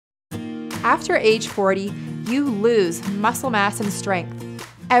After age 40, you lose muscle mass and strength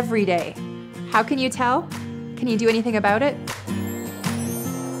every day. How can you tell? Can you do anything about it?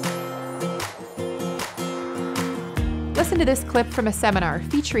 Listen to this clip from a seminar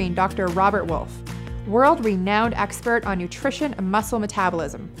featuring Dr. Robert Wolfe, world-renowned expert on nutrition and muscle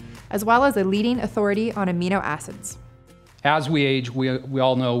metabolism, as well as a leading authority on amino acids. As we age, we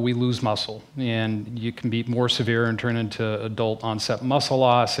all know we lose muscle, and you can be more severe and turn into adult onset muscle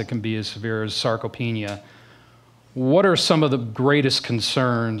loss. It can be as severe as sarcopenia. What are some of the greatest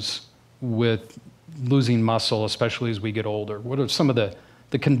concerns with losing muscle, especially as we get older? What are some of the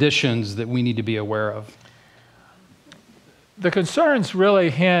conditions that we need to be aware of? The concerns really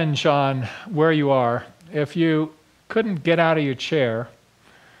hinge on where you are. If you couldn't get out of your chair,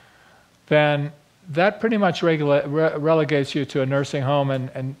 then that pretty much relegates you to a nursing home,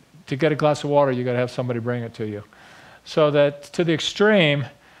 and to get a glass of water, you got to have somebody bring it to you. So that to the extreme,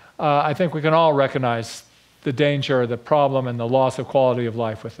 I think we can all recognize the danger, the problem, and the loss of quality of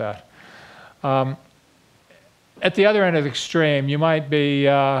life with that. At the other end of the extreme, you might be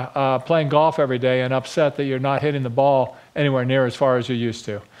playing golf every day and upset that you're not hitting the ball anywhere near as far as you used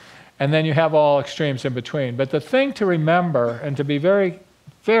to. And then you have all extremes in between. But the thing to remember and to be very,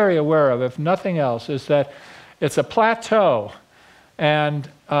 very aware of, if nothing else, is that it's a plateau. And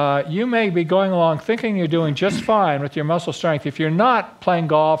you may be going along thinking you're doing just fine with your muscle strength. If you're not playing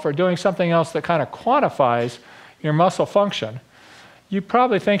golf or doing something else that kind of quantifies your muscle function, you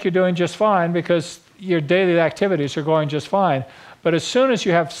probably think you're doing just fine because your daily activities are going just fine. But as soon as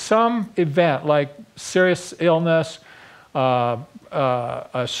you have some event like serious illness,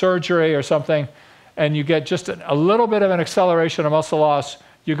 a surgery or something, and you get just a little bit of an acceleration of muscle loss,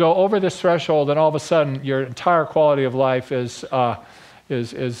 you go over this threshold, and all of a sudden your entire quality of life is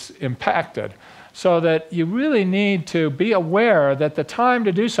impacted. So that you really need to be aware that the time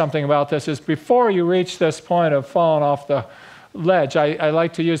to do something about this is before you reach this point of falling off the ledge. I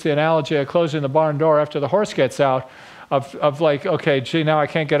like to use the analogy of closing the barn door after the horse gets out, of like, okay, gee, now I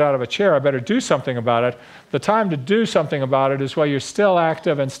can't get out of a chair, I better do something about it. The time to do something about it is while you're still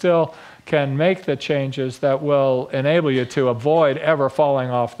active and still can make the changes that will enable you to avoid ever falling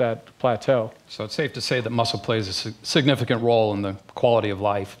off that plateau. So it's safe to say that muscle plays a significant role in the quality of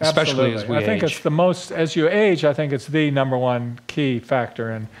life, especially as we age. I think it's the most, as you age, I think it's the #1 key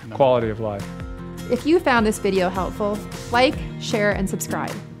factor in quality of life. If you found this video helpful, like, share, and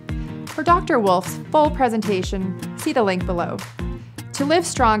subscribe. For Dr. Wolfe's full presentation, see the link below. To live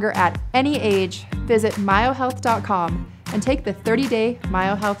stronger at any age, visit myohealth.com and take the 30-day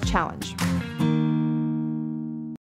MyoHealth Challenge.